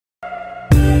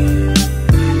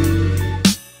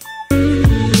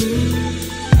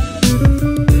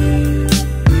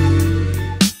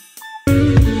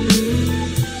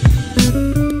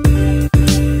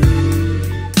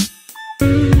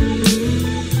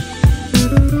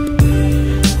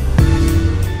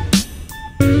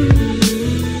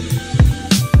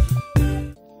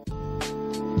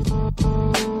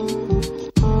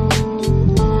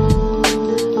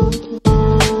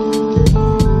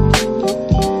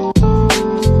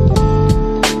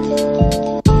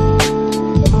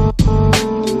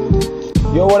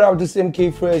this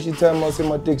MK Fresh, it's time I'm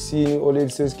my taxi, all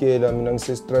it's scared, I'm in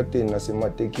Stratton, I'm my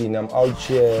taking, I'm out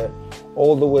here,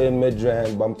 all the way in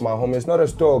Midrand, but my home, it's not a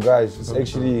store, guys, it's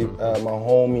actually my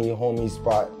homie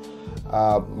spot.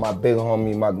 My big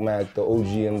homie, Mac, the OG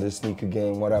in the sneaker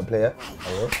game. What up, player?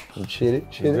 Chill it.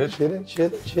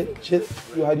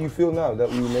 How do you feel now that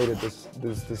we made it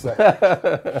this night?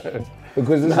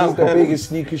 Because this is the biggest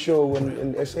sneaker show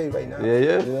in SA right now.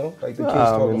 Yeah. You know, like the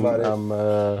kids talking about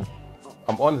it.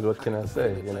 I'm honored. What can I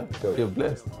say? You know, I feel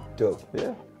blessed. Dope.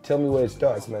 Yeah. Tell me where it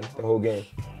starts, man. The whole game.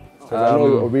 I know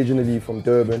you're originally from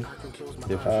Durban.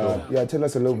 Yeah, for sure. Yeah, tell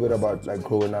us a little bit about like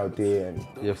growing out there and.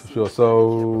 Yeah, for sure.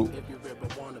 So,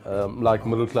 like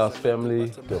middle class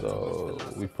family. So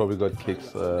we've probably got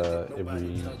kicks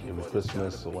every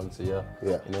Christmas or once a year.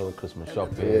 Yeah. You know, the Christmas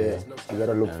shopping. Yeah. You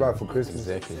gotta look fly for Christmas.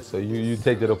 Exactly. So you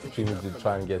take that opportunity to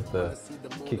try and get the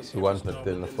kicks you want, but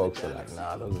then the folks are like,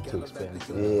 nah, those are too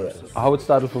expensive. Yeah. How it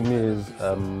started for me is,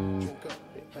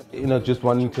 you know, just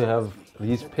wanting to have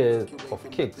these pairs of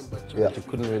kicks that you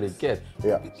couldn't really get.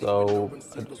 Yeah. So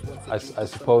I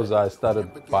suppose I started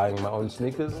buying my own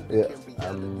sneakers. Yeah.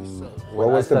 What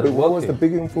was the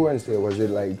big influence there? Was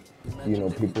it like, you know,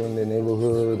 people in the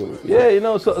neighborhood? Or? Yeah, you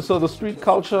know, so the street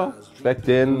culture back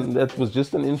then, that was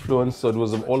just an influence. So it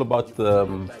was all about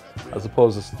the, I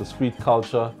suppose the street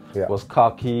culture was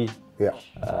khaki.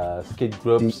 Yeah. Skid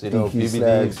groups, you know, BBDs,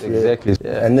 snags, exactly.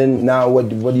 Yeah. And then now, what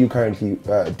do you currently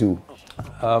do?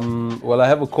 Well, I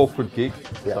have a corporate gig.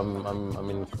 Yeah. So I'm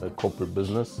in a corporate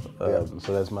business.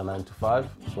 So that's my 9 to 5.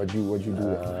 What do you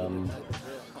do?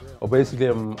 Well, basically,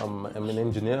 I'm an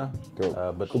engineer.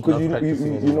 But because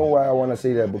you know why I want to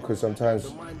say that, because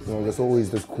sometimes, you know, there's always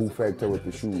this cool factor with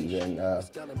the shoes, and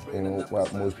you know, well,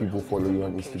 most people follow you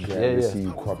on Instagram. They see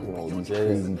you cropping all these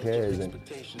crazy pairs, and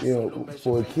you know,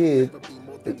 for a kid,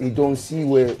 you don't see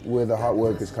where the hard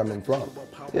work is coming from.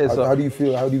 Yeah, how do you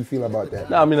feel? How do you feel about that?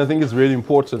 No, I mean, I think it's really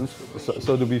important.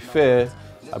 So to be fair,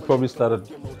 I probably started.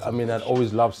 I mean, I'd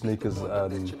always loved sneakers. I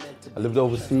lived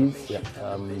overseas,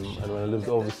 and when I lived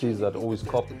overseas, I'd always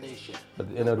cop. But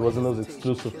you know, it wasn't those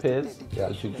exclusive pairs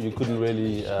that you couldn't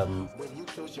really.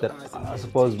 That I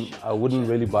suppose I wouldn't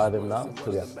really buy them now,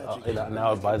 because you know,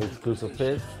 now I buy the exclusive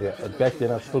pairs. Yeah. But back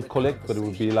then, I'd still collect, but it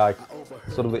would be like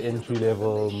sort of the entry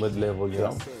level, mid level, you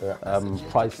know,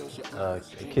 priced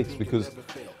kicks, because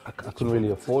I couldn't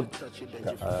really afford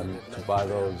to buy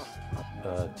those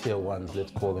tier ones,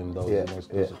 let's call them those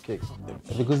exclusive kicks,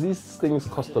 because these things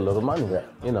cost a lot of money,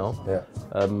 you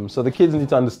know. So the kids need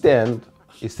to understand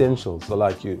essentials. So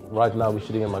like right now we're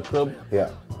shooting in my crib.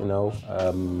 You know.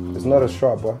 It's not a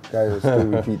shop, guys. Still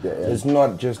repeat that. It's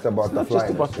not just about the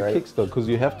flying. It's not just about the kicks though, because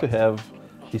you have to have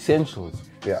essentials.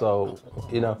 So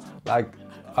you know, like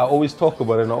I always talk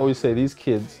about it, and I always say these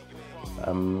kids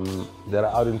that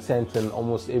are out in Santon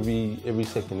almost every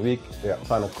second week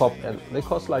trying to cop, and they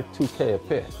cost like 2K a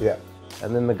pair.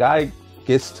 And then the guy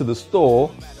gets to the store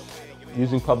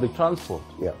using public transport.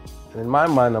 And in my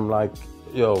mind, I'm like,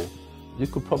 yo, you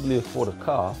could probably afford a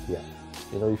car.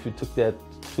 You know, if you took that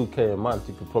 2K a month,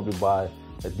 you could probably buy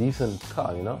a decent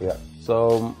car, you know?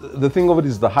 So the thing of it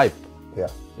is the hype.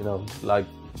 You know, like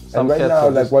some and right now,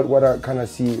 like just, what I kind of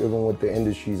see even with the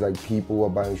industry is like people are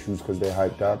buying shoes because they're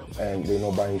hyped up, and they're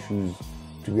not buying shoes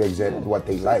to be exactly what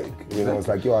they like. You know, it's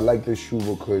like, yo, I like this shoe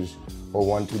because, or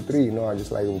 1, 2, 3. You know, I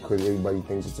just like it because everybody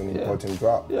thinks it's an important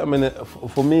drop. Yeah, I mean,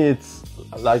 for me, it's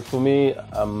like, for me,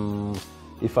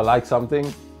 if I like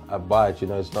something, I buy it. You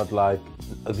know, it's not like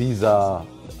these are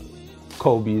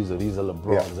Kobe's or these are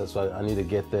LeBron's. That's why I need to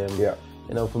get them.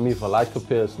 You know, for me, if I like a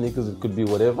pair of sneakers, it could be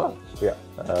whatever.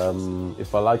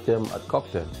 If I like them, I'd cop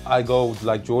them. I go with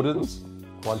like Jordans,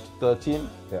 1 to 13.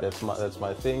 That's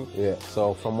my thing.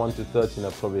 So from 1 to 13,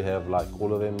 I probably have like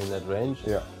all of them in that range.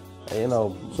 And, you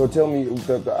know. So tell me,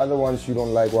 the other ones you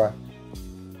don't like, why?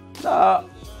 Nah,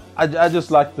 I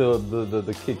just like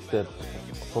the kicks that,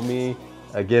 for me,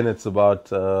 again, it's about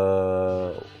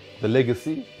the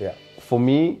legacy. For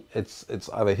me, it's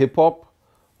either hip hop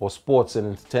or sports and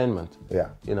entertainment.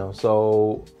 You know,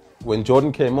 so when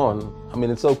Jordan came on, I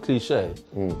mean, it's so cliche.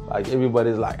 Like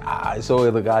everybody's like, I saw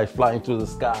the guy flying through the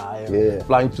sky and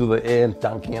flying through the air and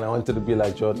dunking, and I wanted to be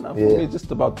like Jordan. Now, for me, it's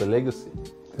just about the legacy.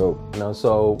 You know,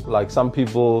 so like some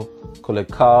people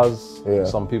collect cars,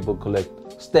 some people collect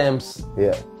stamps.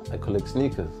 I collect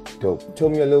sneakers. Dope. Tell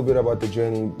me a little bit about the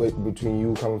journey between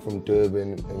you coming from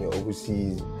Durban and you're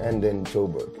overseas, and then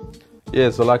Joburg. Yeah,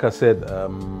 so like I said,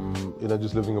 you know,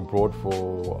 just living abroad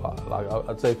for, like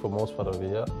I'd say for most part of the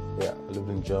year. I lived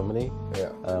in Germany.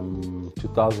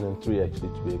 2003 actually,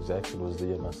 to be exact. It was the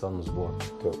year my son was born.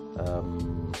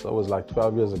 So it was like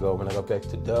 12 years ago when I got back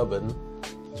to Durban.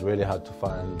 it's really hard to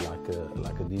find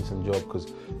like a decent job, because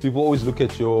people always look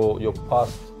at your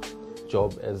past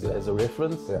job as a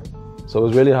reference. Yeah. So it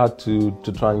was really hard to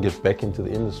try and get back into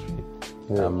the industry.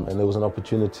 Yeah. And there was an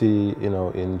opportunity, you know,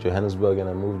 in Johannesburg, and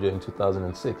I moved here in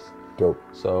 2006. Dope.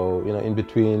 So, you know, in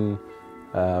between,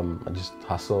 I just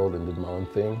hustled and did my own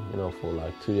thing, you know, for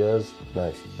like 2 years.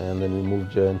 Nice. And then we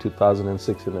moved here in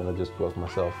 2006, and then I just worked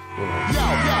myself, you know.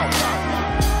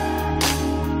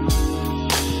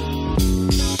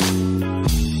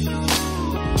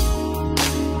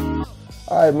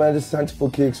 All right, man, this is Hunting for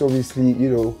Kicks. Obviously, you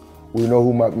know, we know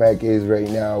who Mac is right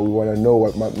now. We want to know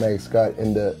what Mac's got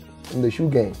in the shoe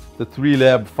game. The 3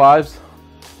 Lab 5s.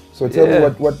 So tell me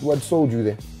what sold you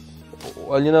there.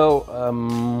 Well, you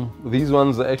know, these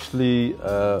ones actually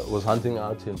was hunting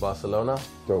out in Barcelona.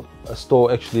 Dope. A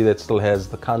store actually that still has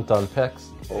the countdown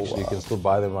packs. Oh, actually, wow. you can still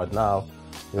buy them right now.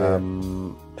 Yeah.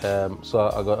 So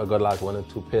I got like 1 or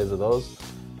 2 pairs of those.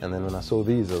 And then when I saw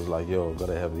these, I was like, yo,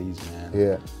 gotta have these, man.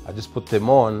 Yeah. I just put them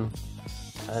on,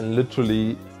 and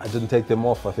literally, I didn't take them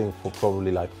off, I think, for probably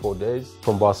like 4 days.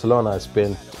 From Barcelona, I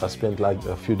spent like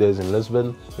a few days in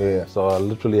Lisbon. Yeah. So I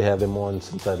literally had them on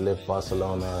since I left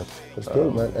Barcelona. That's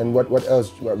good, man. And what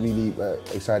else really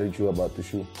excited you about the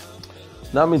shoe?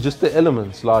 No, I mean, just the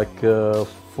elements, like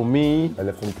for me...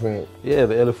 Elephant print. Yeah,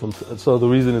 the elephant. So the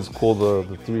reason it's called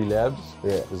the 3 Labs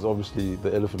is obviously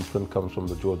the elephant print comes from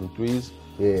the Jordan 3s.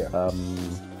 Yeah.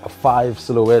 A 5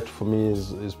 silhouette for me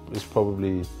is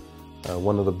probably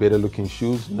one of the better looking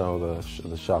shoes. You know,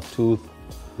 the sharp tooth.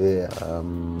 Yeah.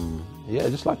 Yeah,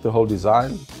 just like the whole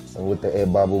design. And with the air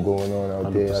bubble going on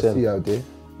out 100%. There, I see out there.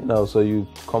 You know, so you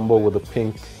combo with a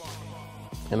pink,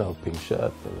 you know, pink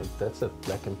shirt. That's it,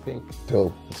 black and pink.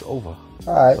 Dope. It's over.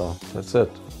 All right. So that's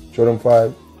it. Jordan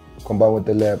 5, combined with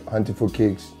the Lab, Hunting for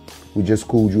Kicks. We just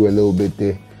cooled you a little bit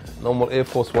there. Normal Air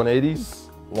Force 180s.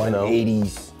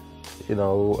 180s. You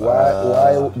know.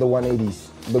 Why the 180s?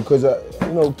 Because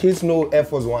you know, kids know Air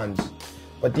Force Ones,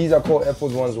 but these are called Air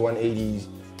Force Ones 180s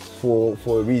for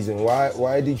a reason. Why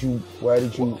were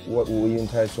you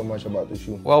enticed so much about the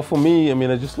shoe? Well, for me, I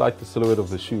mean, I just like the silhouette of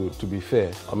the shoe, to be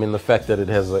fair. I mean, the fact that it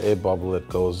has an air bubble that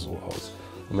goes,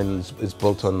 I mean, it's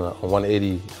built on a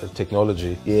 180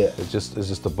 technology. Yeah. It's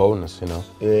just a bonus, you know.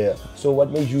 Yeah. So what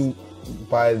made you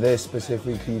buy this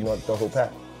specifically, not the whole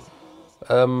pack?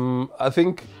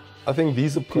 I think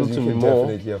these appeal to me more.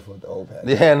 Definitely afford the whole pack.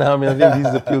 Yeah, no, I mean, I think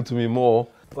these appeal to me more.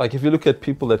 Like, if you look at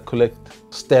people that collect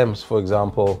stamps, for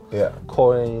example,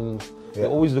 coins, they're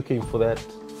always looking for that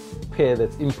pair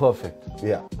that's imperfect.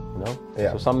 Yeah. You know?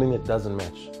 Yeah. So something that doesn't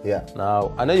match. Yeah.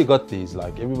 Now, I know you got these,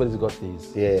 like, everybody's got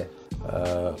these. Yeah.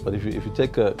 But if you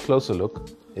take a closer look,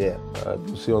 yeah,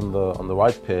 you see on the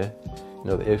right pair,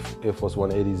 you know, the Air Force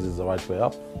 180s is the right way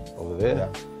up over there. Yeah.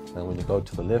 And when you go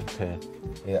to the left pair,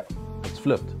 it's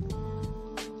flipped.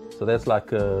 So that's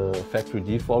like a factory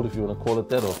default, if you want to call it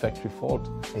that, or factory fault.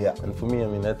 Yeah. And for me, I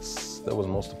mean, that was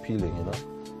most appealing, you know.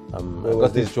 I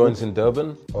got these joints in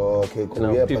Durban. Oh, okay, cool. You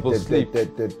know, yeah, people but sleep.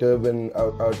 The Durban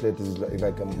outlet is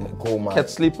like a coal mine.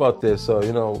 Cats sleep out there, so,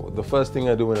 you know, the first thing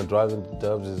I do when I drive into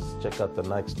Durbs is check out the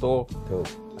Nike store. Cool.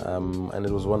 And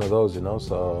it was one of those, you know,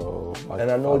 so...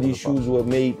 And I know these shoes were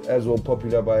made as well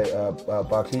popular by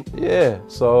Barkley. Yeah,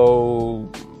 so,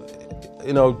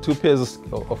 you know, 2 pairs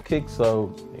of kicks,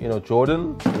 so, you know,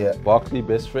 Jordan, Barkley,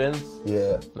 best friends.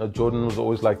 Yeah. You know, Jordan was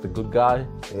always like the good guy.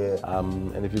 Yeah.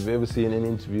 And if you've ever seen any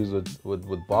interviews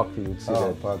with Barkley, you'd see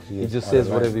that Barkley, he just says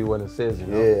whatever he wants to say, you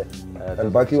know. Yeah.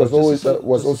 And Barkley was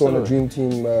also on the dream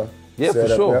team. Yeah, for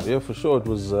setup, sure. Yeah, for sure. It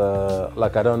was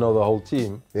like, I don't know the whole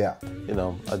team. Yeah. You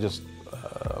know, I just,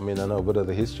 I mean, I know a bit of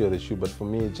the history of the shoe, but for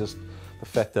me, it's just the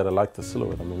fact that I like the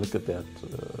silhouette. I mean, look at that,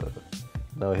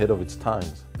 you know, ahead of its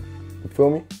times. You feel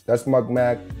me? That's Mac,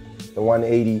 the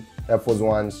 180 Air Force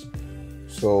Ones.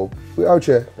 So we're out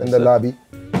here in the lobby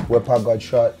where Pac got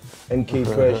shot. NK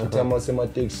Fresh,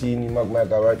 Itama Taxi,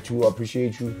 Mac, all right, too. I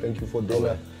appreciate you. Thank you for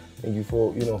dinner. Thank you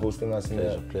for, you know, hosting us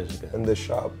in the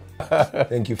shop.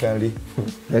 Thank you, family.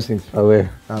 Blessings. Away.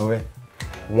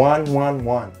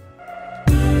 111.